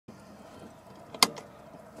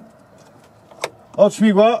Od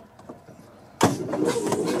śmigła.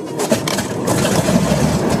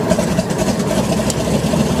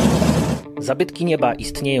 Zabytki nieba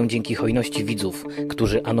istnieją dzięki hojności widzów,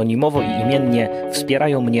 którzy anonimowo i imiennie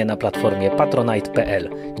wspierają mnie na platformie patronite.pl.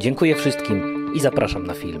 Dziękuję wszystkim i zapraszam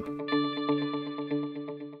na film.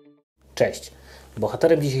 Cześć.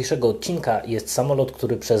 Bohaterem dzisiejszego odcinka jest samolot,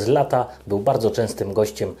 który przez lata był bardzo częstym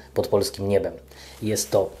gościem pod polskim niebem.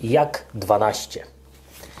 Jest to Jak-12.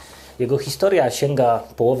 Jego historia sięga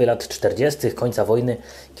połowy lat 40., końca wojny,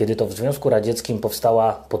 kiedy to w Związku Radzieckim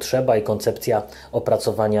powstała potrzeba i koncepcja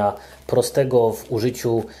opracowania prostego w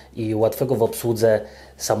użyciu i łatwego w obsłudze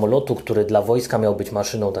samolotu, który dla wojska miał być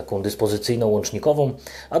maszyną taką dyspozycyjną, łącznikową,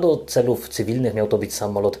 a do celów cywilnych miał to być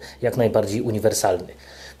samolot jak najbardziej uniwersalny.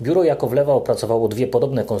 Biuro Jakowlewa opracowało dwie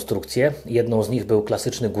podobne konstrukcje. Jedną z nich był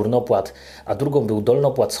klasyczny górnopłat, a drugą był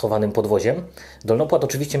dolnopłat z chowanym podwoziem. Dolnopłat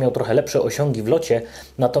oczywiście miał trochę lepsze osiągi w locie,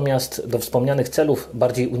 natomiast do wspomnianych celów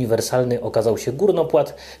bardziej uniwersalny okazał się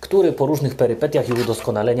górnopłat, który po różnych perypetiach i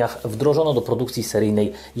udoskonaleniach wdrożono do produkcji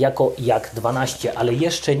seryjnej jako Jak-12, ale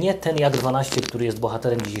jeszcze nie ten Jak-12, który jest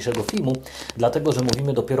bohaterem dzisiejszego filmu, dlatego że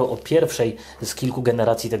mówimy dopiero o pierwszej z kilku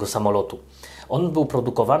generacji tego samolotu. On był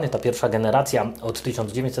produkowany, ta pierwsza generacja, od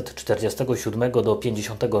 1947 do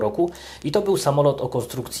 50 roku i to był samolot o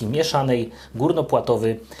konstrukcji mieszanej,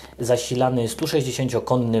 górnopłatowy, zasilany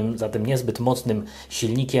 160-konnym, zatem niezbyt mocnym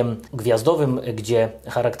silnikiem gwiazdowym, gdzie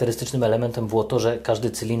charakterystycznym elementem było to, że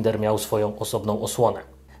każdy cylinder miał swoją osobną osłonę.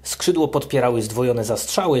 Skrzydło podpierały zdwojone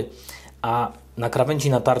zastrzały, a na krawędzi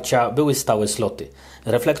natarcia były stałe sloty.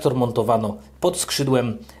 Reflektor montowano pod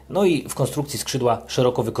skrzydłem, no i w konstrukcji skrzydła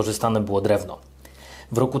szeroko wykorzystane było drewno.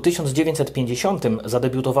 W roku 1950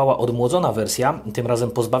 zadebiutowała odmłodzona wersja, tym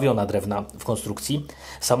razem pozbawiona drewna w konstrukcji.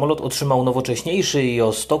 Samolot otrzymał nowocześniejszy i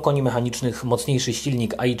o 100 koni mechanicznych mocniejszy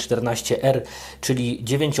silnik AI-14R, czyli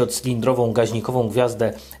 9-cylindrową gaźnikową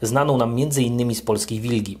gwiazdę znaną nam m.in. z polskiej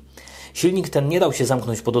Wilgi. Silnik ten nie dał się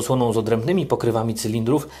zamknąć pod osłoną z odrębnymi pokrywami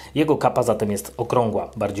cylindrów, jego kapa zatem jest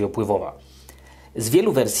okrągła, bardziej opływowa. Z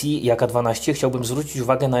wielu wersji Jak-12 chciałbym zwrócić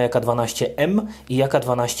uwagę na Jak-12M i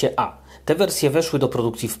Jak-12A. Te wersje weszły do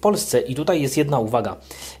produkcji w Polsce i tutaj jest jedna uwaga.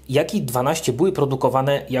 Jak-12 były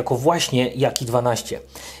produkowane jako właśnie Jak-12.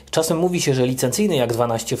 Czasem mówi się, że licencyjny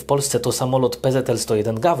Jak-12 w Polsce to samolot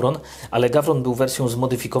PZL-101 Gawron, ale Gawron był wersją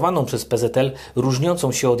zmodyfikowaną przez PZL,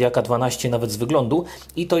 różniącą się od Jak-12 nawet z wyglądu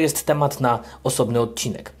i to jest temat na osobny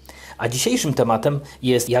odcinek. A dzisiejszym tematem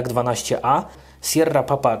jest Jak-12A, Sierra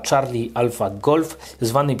Papa Charlie Alpha Golf,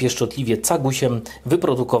 zwany pieszczotliwie CAGusiem,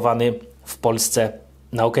 wyprodukowany w Polsce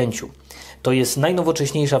na Okęciu. To jest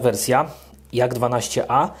najnowocześniejsza wersja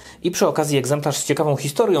Jak-12A i przy okazji egzemplarz z ciekawą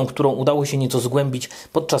historią, którą udało się nieco zgłębić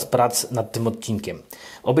podczas prac nad tym odcinkiem.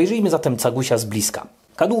 Obejrzyjmy zatem CAGusia z bliska.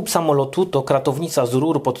 Kadłub samolotu to kratownica z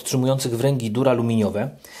rur podtrzymujących wręgi duraluminiowe,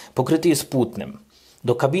 pokryty jest płótnem.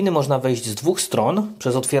 Do kabiny można wejść z dwóch stron,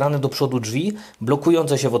 przez otwierane do przodu drzwi,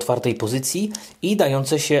 blokujące się w otwartej pozycji i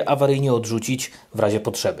dające się awaryjnie odrzucić w razie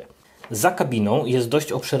potrzeby. Za kabiną jest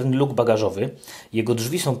dość obszerny luk bagażowy. Jego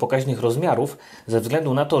drzwi są pokaźnych rozmiarów ze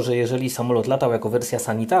względu na to, że jeżeli samolot latał jako wersja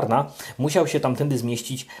sanitarna, musiał się tamtędy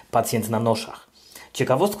zmieścić pacjent na noszach.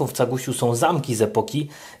 Ciekawostką w CAGusiu są zamki z epoki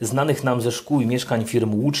znanych nam ze szkół i mieszkań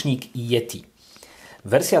firm Łucznik i Yeti.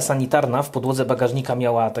 Wersja sanitarna w podłodze bagażnika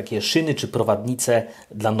miała takie szyny czy prowadnice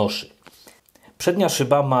dla noszy. Przednia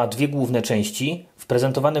szyba ma dwie główne części. W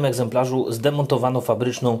prezentowanym egzemplarzu zdemontowano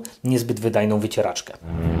fabryczną, niezbyt wydajną wycieraczkę.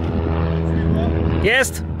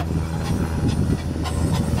 Jest!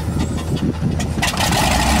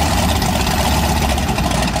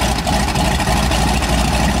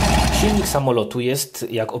 Silnik samolotu jest,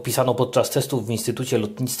 jak opisano podczas testów w Instytucie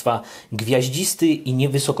Lotnictwa, gwiaździsty i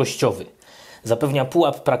niewysokościowy. Zapewnia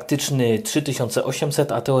pułap praktyczny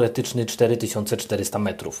 3800, a teoretyczny 4400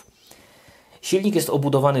 metrów. Silnik jest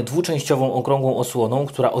obudowany dwuczęściową okrągłą osłoną,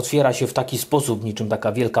 która otwiera się w taki sposób, niczym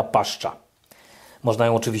taka wielka paszcza. Można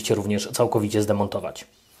ją oczywiście również całkowicie zdemontować.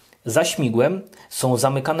 Za śmigłem są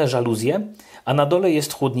zamykane żaluzje, a na dole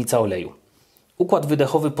jest chłodnica oleju. Układ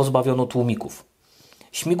wydechowy pozbawiono tłumików.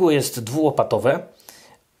 Śmigło jest dwułopatowe,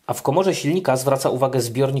 a w komorze silnika zwraca uwagę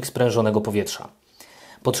zbiornik sprężonego powietrza.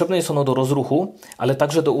 Potrzebne jest ono do rozruchu, ale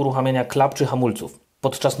także do uruchamiania klap czy hamulców.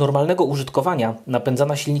 Podczas normalnego użytkowania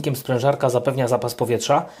napędzana silnikiem sprężarka zapewnia zapas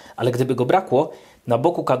powietrza, ale gdyby go brakło, na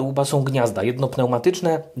boku kadłuba są gniazda, jedno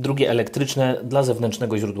pneumatyczne, drugie elektryczne dla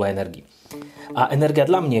zewnętrznego źródła energii. A energia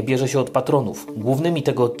dla mnie bierze się od patronów. Głównymi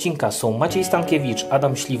tego odcinka są Maciej Stankiewicz,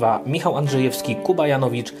 Adam Śliwa, Michał Andrzejewski, Kuba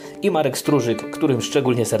Janowicz i Marek Strużyk, którym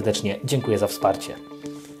szczególnie serdecznie dziękuję za wsparcie.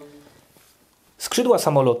 Skrzydła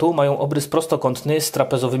samolotu mają obrys prostokątny z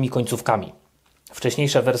trapezowymi końcówkami.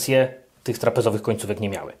 Wcześniejsze wersje tych trapezowych końcówek nie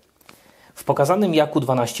miały. W pokazanym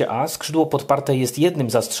Jak-12A skrzydło podparte jest jednym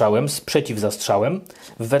zastrzałem z przeciwzastrzałem.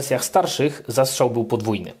 W wersjach starszych zastrzał był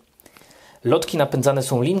podwójny. Lotki napędzane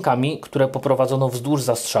są linkami, które poprowadzono wzdłuż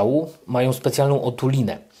zastrzału, mają specjalną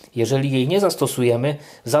otulinę. Jeżeli jej nie zastosujemy,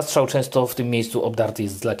 zastrzał często w tym miejscu obdarty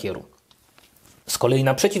jest z lakieru. Z kolei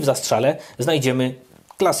na przeciwzastrzale znajdziemy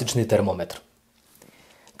klasyczny termometr.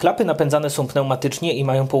 Klapy napędzane są pneumatycznie i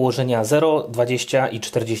mają położenia 0, 20 i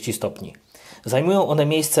 40 stopni. Zajmują one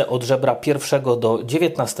miejsce od żebra 1 do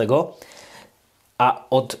 19, a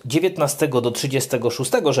od 19 do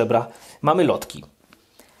 36 żebra mamy lotki.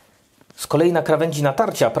 Z kolei na krawędzi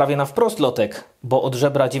natarcia, prawie na wprost lotek, bo od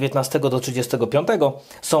żebra 19 do 35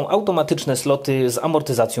 są automatyczne sloty z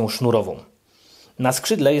amortyzacją sznurową. Na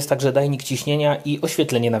skrzydle jest także dajnik ciśnienia i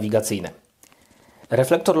oświetlenie nawigacyjne.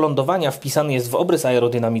 Reflektor lądowania wpisany jest w obrys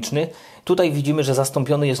aerodynamiczny. Tutaj widzimy, że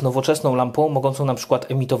zastąpiony jest nowoczesną lampą, mogącą na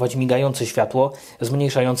przykład emitować migające światło,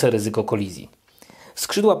 zmniejszające ryzyko kolizji.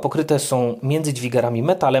 Skrzydła pokryte są między dźwigarami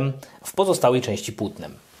metalem, w pozostałej części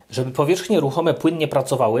płótnem. Żeby powierzchnie ruchome płynnie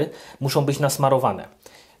pracowały, muszą być nasmarowane.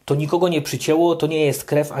 To nikogo nie przycięło, to nie jest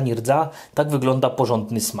krew ani rdza, tak wygląda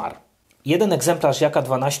porządny smar. Jeden egzemplarz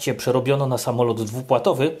Jaka-12 przerobiono na samolot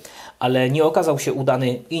dwupłatowy, ale nie okazał się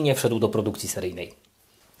udany i nie wszedł do produkcji seryjnej.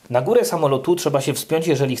 Na górę samolotu trzeba się wspiąć,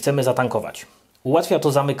 jeżeli chcemy zatankować. Ułatwia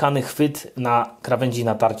to zamykany chwyt na krawędzi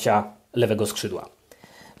natarcia lewego skrzydła.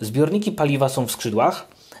 Zbiorniki paliwa są w skrzydłach,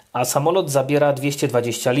 a samolot zabiera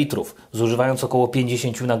 220 litrów, zużywając około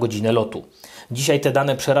 50 na godzinę lotu. Dzisiaj te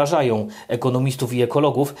dane przerażają ekonomistów i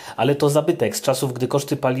ekologów, ale to zabytek z czasów, gdy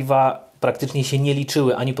koszty paliwa praktycznie się nie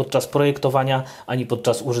liczyły ani podczas projektowania, ani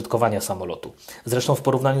podczas użytkowania samolotu. Zresztą w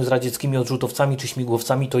porównaniu z radzieckimi odrzutowcami czy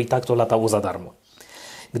śmigłowcami to i tak to latało za darmo.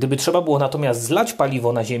 Gdyby trzeba było natomiast zlać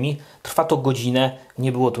paliwo na ziemi, trwa to godzinę,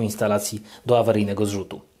 nie było tu instalacji do awaryjnego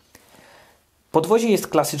zrzutu. Podwozie jest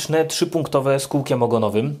klasyczne, trzypunktowe z kółkiem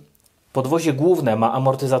ogonowym. Podwozie główne ma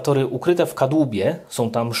amortyzatory ukryte w kadłubie, są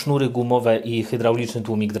tam sznury gumowe i hydrauliczny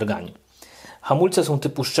tłumik drgań. Hamulce są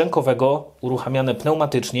typu szczękowego, uruchamiane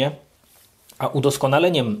pneumatycznie, a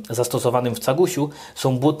udoskonaleniem zastosowanym w CAGusiu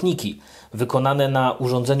są błotniki, wykonane na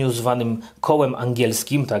urządzeniu zwanym kołem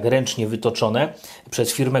angielskim, tak ręcznie wytoczone,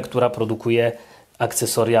 przez firmę, która produkuje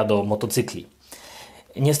akcesoria do motocykli.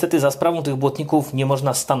 Niestety za sprawą tych błotników nie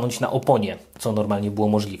można stanąć na oponie, co normalnie było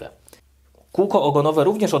możliwe. Kółko ogonowe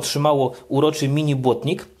również otrzymało uroczy mini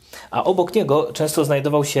błotnik, a obok niego często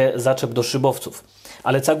znajdował się zaczep do szybowców.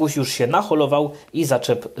 Ale CAGuś już się nacholował i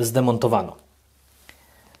zaczep zdemontowano.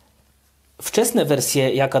 Wczesne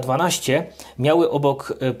wersje Jaka-12 miały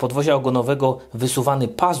obok podwozia ogonowego wysuwany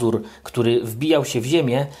pazur, który wbijał się w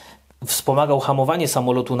ziemię, wspomagał hamowanie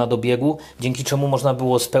samolotu na dobiegu, dzięki czemu można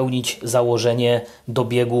było spełnić założenie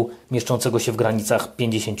dobiegu mieszczącego się w granicach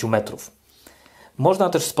 50 metrów. Można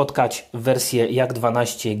też spotkać wersję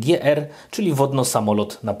Jak-12 GR, czyli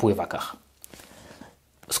wodno-samolot na pływakach.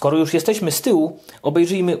 Skoro już jesteśmy z tyłu,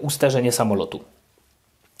 obejrzyjmy usterzenie samolotu.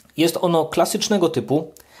 Jest ono klasycznego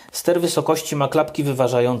typu. Ster wysokości ma klapki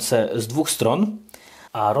wyważające z dwóch stron,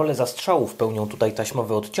 a rolę zastrzałów pełnią tutaj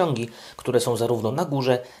taśmowe odciągi, które są zarówno na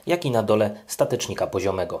górze, jak i na dole statecznika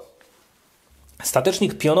poziomego.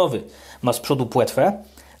 Statecznik pionowy ma z przodu płetwę,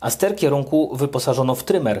 a ster kierunku wyposażono w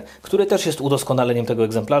trymer, który też jest udoskonaleniem tego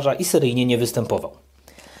egzemplarza i seryjnie nie występował.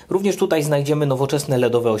 Również tutaj znajdziemy nowoczesne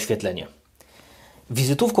LEDowe oświetlenie.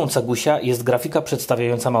 Wizytówką CAGusia jest grafika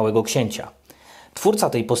przedstawiająca Małego Księcia. Twórca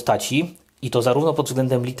tej postaci, i to zarówno pod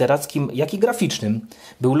względem literackim, jak i graficznym,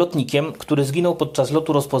 był lotnikiem, który zginął podczas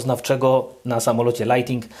lotu rozpoznawczego na samolocie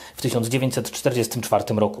Lighting w 1944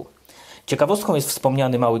 roku. Ciekawostką jest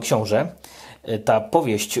wspomniany Mały Książę. Ta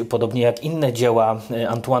powieść, podobnie jak inne dzieła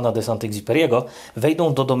Antoine'a de Saint-Exupéry'ego,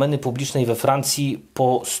 wejdą do domeny publicznej we Francji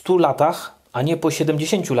po 100 latach, a nie po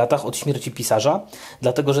 70 latach od śmierci pisarza,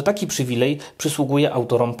 dlatego że taki przywilej przysługuje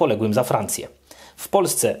autorom poległym za Francję. W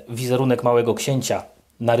Polsce wizerunek Małego Księcia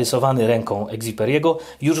narysowany ręką Exupéry'ego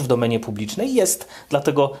już w domenie publicznej jest,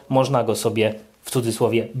 dlatego można go sobie w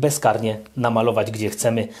cudzysłowie bezkarnie namalować gdzie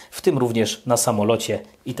chcemy, w tym również na samolocie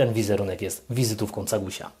i ten wizerunek jest wizytówką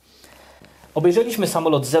CAGusia. Obejrzeliśmy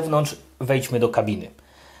samolot z zewnątrz, wejdźmy do kabiny.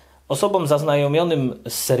 Osobom zaznajomionym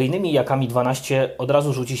z seryjnymi Jakami 12 od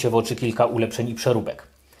razu rzuci się w oczy kilka ulepszeń i przeróbek.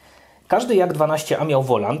 Każdy Jak-12A miał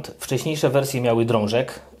wolant, wcześniejsze wersje miały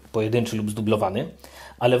drążek, pojedynczy lub zdublowany,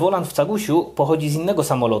 ale wolant w CAGusiu pochodzi z innego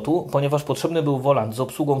samolotu, ponieważ potrzebny był wolant z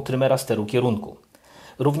obsługą trymera steru kierunku.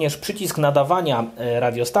 Również przycisk nadawania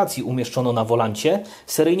radiostacji umieszczono na wolancie,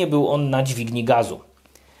 seryjnie był on na dźwigni gazu.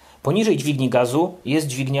 Poniżej dźwigni gazu jest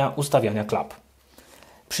dźwignia ustawiania klap.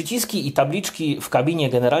 Przyciski i tabliczki w kabinie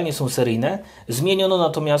generalnie są seryjne, zmieniono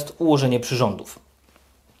natomiast ułożenie przyrządów.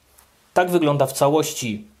 Tak wygląda w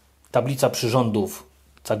całości tablica przyrządów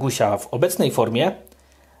CAGusia w obecnej formie,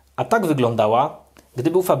 a tak wyglądała,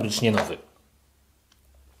 gdy był fabrycznie nowy.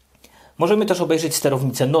 Możemy też obejrzeć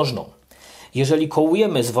sterownicę nożną. Jeżeli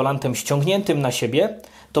kołujemy z wolantem ściągniętym na siebie,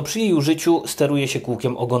 to przy jej użyciu steruje się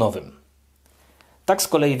kółkiem ogonowym. Tak z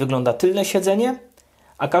kolei wygląda tylne siedzenie,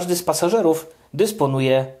 a każdy z pasażerów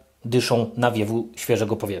dysponuje dyszą nawiewu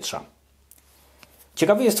świeżego powietrza.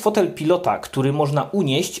 Ciekawy jest fotel pilota, który można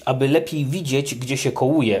unieść, aby lepiej widzieć, gdzie się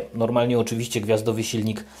kołuje. Normalnie oczywiście gwiazdowy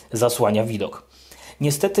silnik zasłania widok.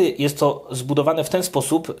 Niestety jest to zbudowane w ten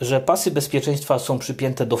sposób, że pasy bezpieczeństwa są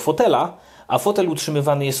przypięte do fotela, a fotel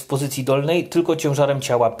utrzymywany jest w pozycji dolnej tylko ciężarem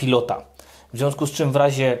ciała pilota. W związku z czym w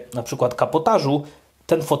razie np. kapotażu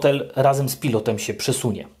ten fotel razem z pilotem się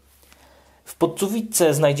przesunie. W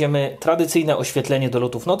podsuwitce znajdziemy tradycyjne oświetlenie do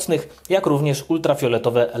lotów nocnych, jak również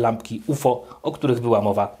ultrafioletowe lampki UFO, o których była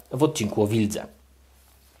mowa w odcinku o Wildze.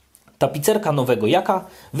 Tapicerka nowego Jaka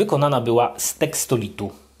wykonana była z tekstolitu.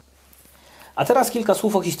 A teraz kilka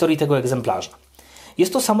słów o historii tego egzemplarza.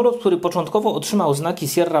 Jest to samolot, który początkowo otrzymał znaki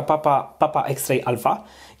Sierra Papa X-Ray Alpha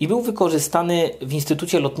i był wykorzystany w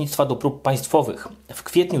Instytucie Lotnictwa do Prób Państwowych. W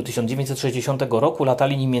kwietniu 1960 roku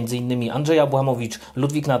latali nim m.in. Andrzej Abłamowicz,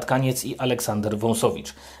 Ludwik Natkaniec i Aleksander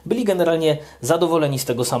Wąsowicz. Byli generalnie zadowoleni z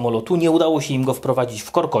tego samolotu, nie udało się im go wprowadzić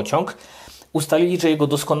w korkociąg. Ustalili, że jego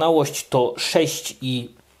doskonałość to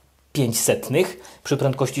 6,05 przy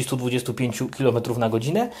prędkości 125 km na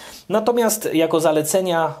godzinę. Natomiast jako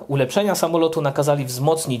zalecenia ulepszenia samolotu nakazali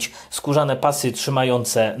wzmocnić skórzane pasy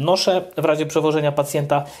trzymające nosze w razie przewożenia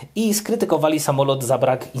pacjenta i skrytykowali samolot za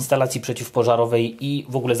brak instalacji przeciwpożarowej i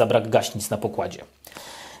w ogóle za brak gaśnic na pokładzie.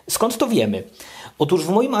 Skąd to wiemy? Otóż w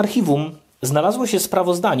moim archiwum znalazło się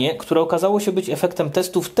sprawozdanie, które okazało się być efektem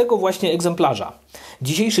testów tego właśnie egzemplarza.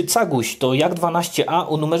 Dzisiejszy CAGuś to Jak-12A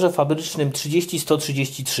o numerze fabrycznym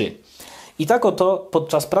 30133. I tak oto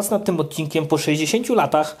podczas prac nad tym odcinkiem po 60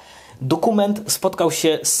 latach dokument spotkał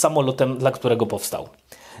się z samolotem, dla którego powstał.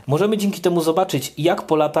 Możemy dzięki temu zobaczyć, jak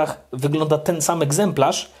po latach wygląda ten sam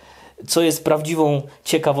egzemplarz, co jest prawdziwą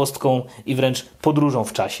ciekawostką i wręcz podróżą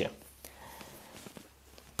w czasie.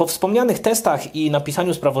 Po wspomnianych testach i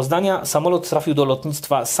napisaniu sprawozdania samolot trafił do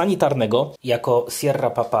lotnictwa sanitarnego jako Sierra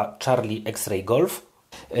Papa Charlie X-Ray Golf.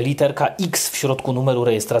 Literka X w środku numeru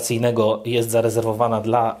rejestracyjnego jest zarezerwowana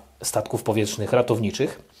dla statków powietrznych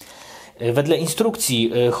ratowniczych. Wedle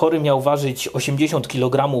instrukcji chory miał ważyć 80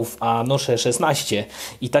 kg, a nosze 16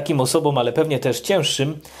 i takim osobom, ale pewnie też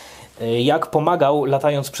cięższym, jak pomagał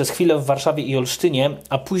latając przez chwilę w Warszawie i Olsztynie,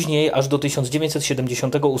 a później aż do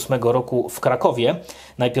 1978 roku w Krakowie,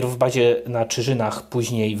 najpierw w bazie na Czyżynach,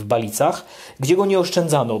 później w Balicach, gdzie go nie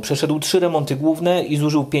oszczędzano. Przeszedł 3 remonty główne i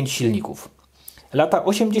zużył 5 silników. Lata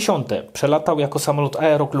 80. przelatał jako samolot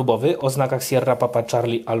aeroklubowy o znakach Sierra Papa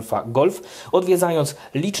Charlie Alpha Golf, odwiedzając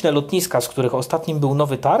liczne lotniska, z których ostatnim był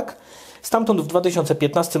Nowy Targ. Stamtąd w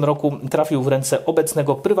 2015 roku trafił w ręce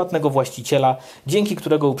obecnego prywatnego właściciela, dzięki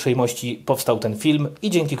którego uprzejmości powstał ten film i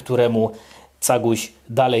dzięki któremu CAGuś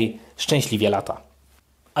dalej szczęśliwie lata.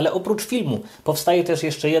 Ale oprócz filmu powstaje też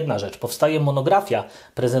jeszcze jedna rzecz. Powstaje monografia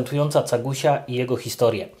prezentująca CAGusia i jego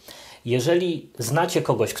historię. Jeżeli znacie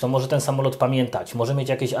kogoś, kto może ten samolot pamiętać, może mieć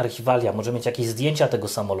jakieś archiwalia, może mieć jakieś zdjęcia tego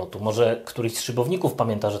samolotu, może któryś z szybowników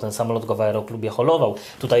pamięta, że ten samolot go w aeroklubie holował,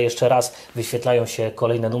 tutaj jeszcze raz wyświetlają się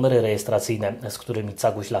kolejne numery rejestracyjne, z którymi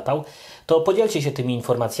CAGuś latał, to podzielcie się tymi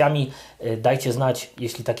informacjami, dajcie znać,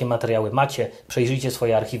 jeśli takie materiały macie, przejrzyjcie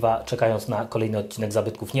swoje archiwa, czekając na kolejny odcinek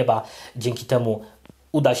Zabytków Nieba. Dzięki temu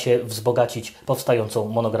uda się wzbogacić powstającą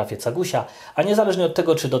monografię CAGusia, a niezależnie od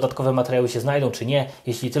tego, czy dodatkowe materiały się znajdą, czy nie,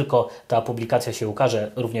 jeśli tylko ta publikacja się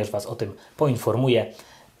ukaże, również Was o tym poinformuję.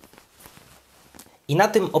 I na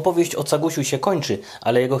tym opowieść o CAGusiu się kończy,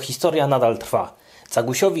 ale jego historia nadal trwa.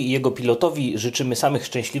 CAGusiowi i jego pilotowi życzymy samych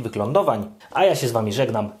szczęśliwych lądowań, a ja się z Wami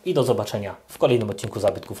żegnam i do zobaczenia w kolejnym odcinku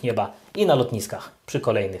Zabytków Nieba i na lotniskach przy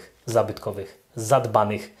kolejnych zabytkowych,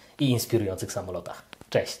 zadbanych i inspirujących samolotach.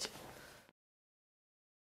 Cześć!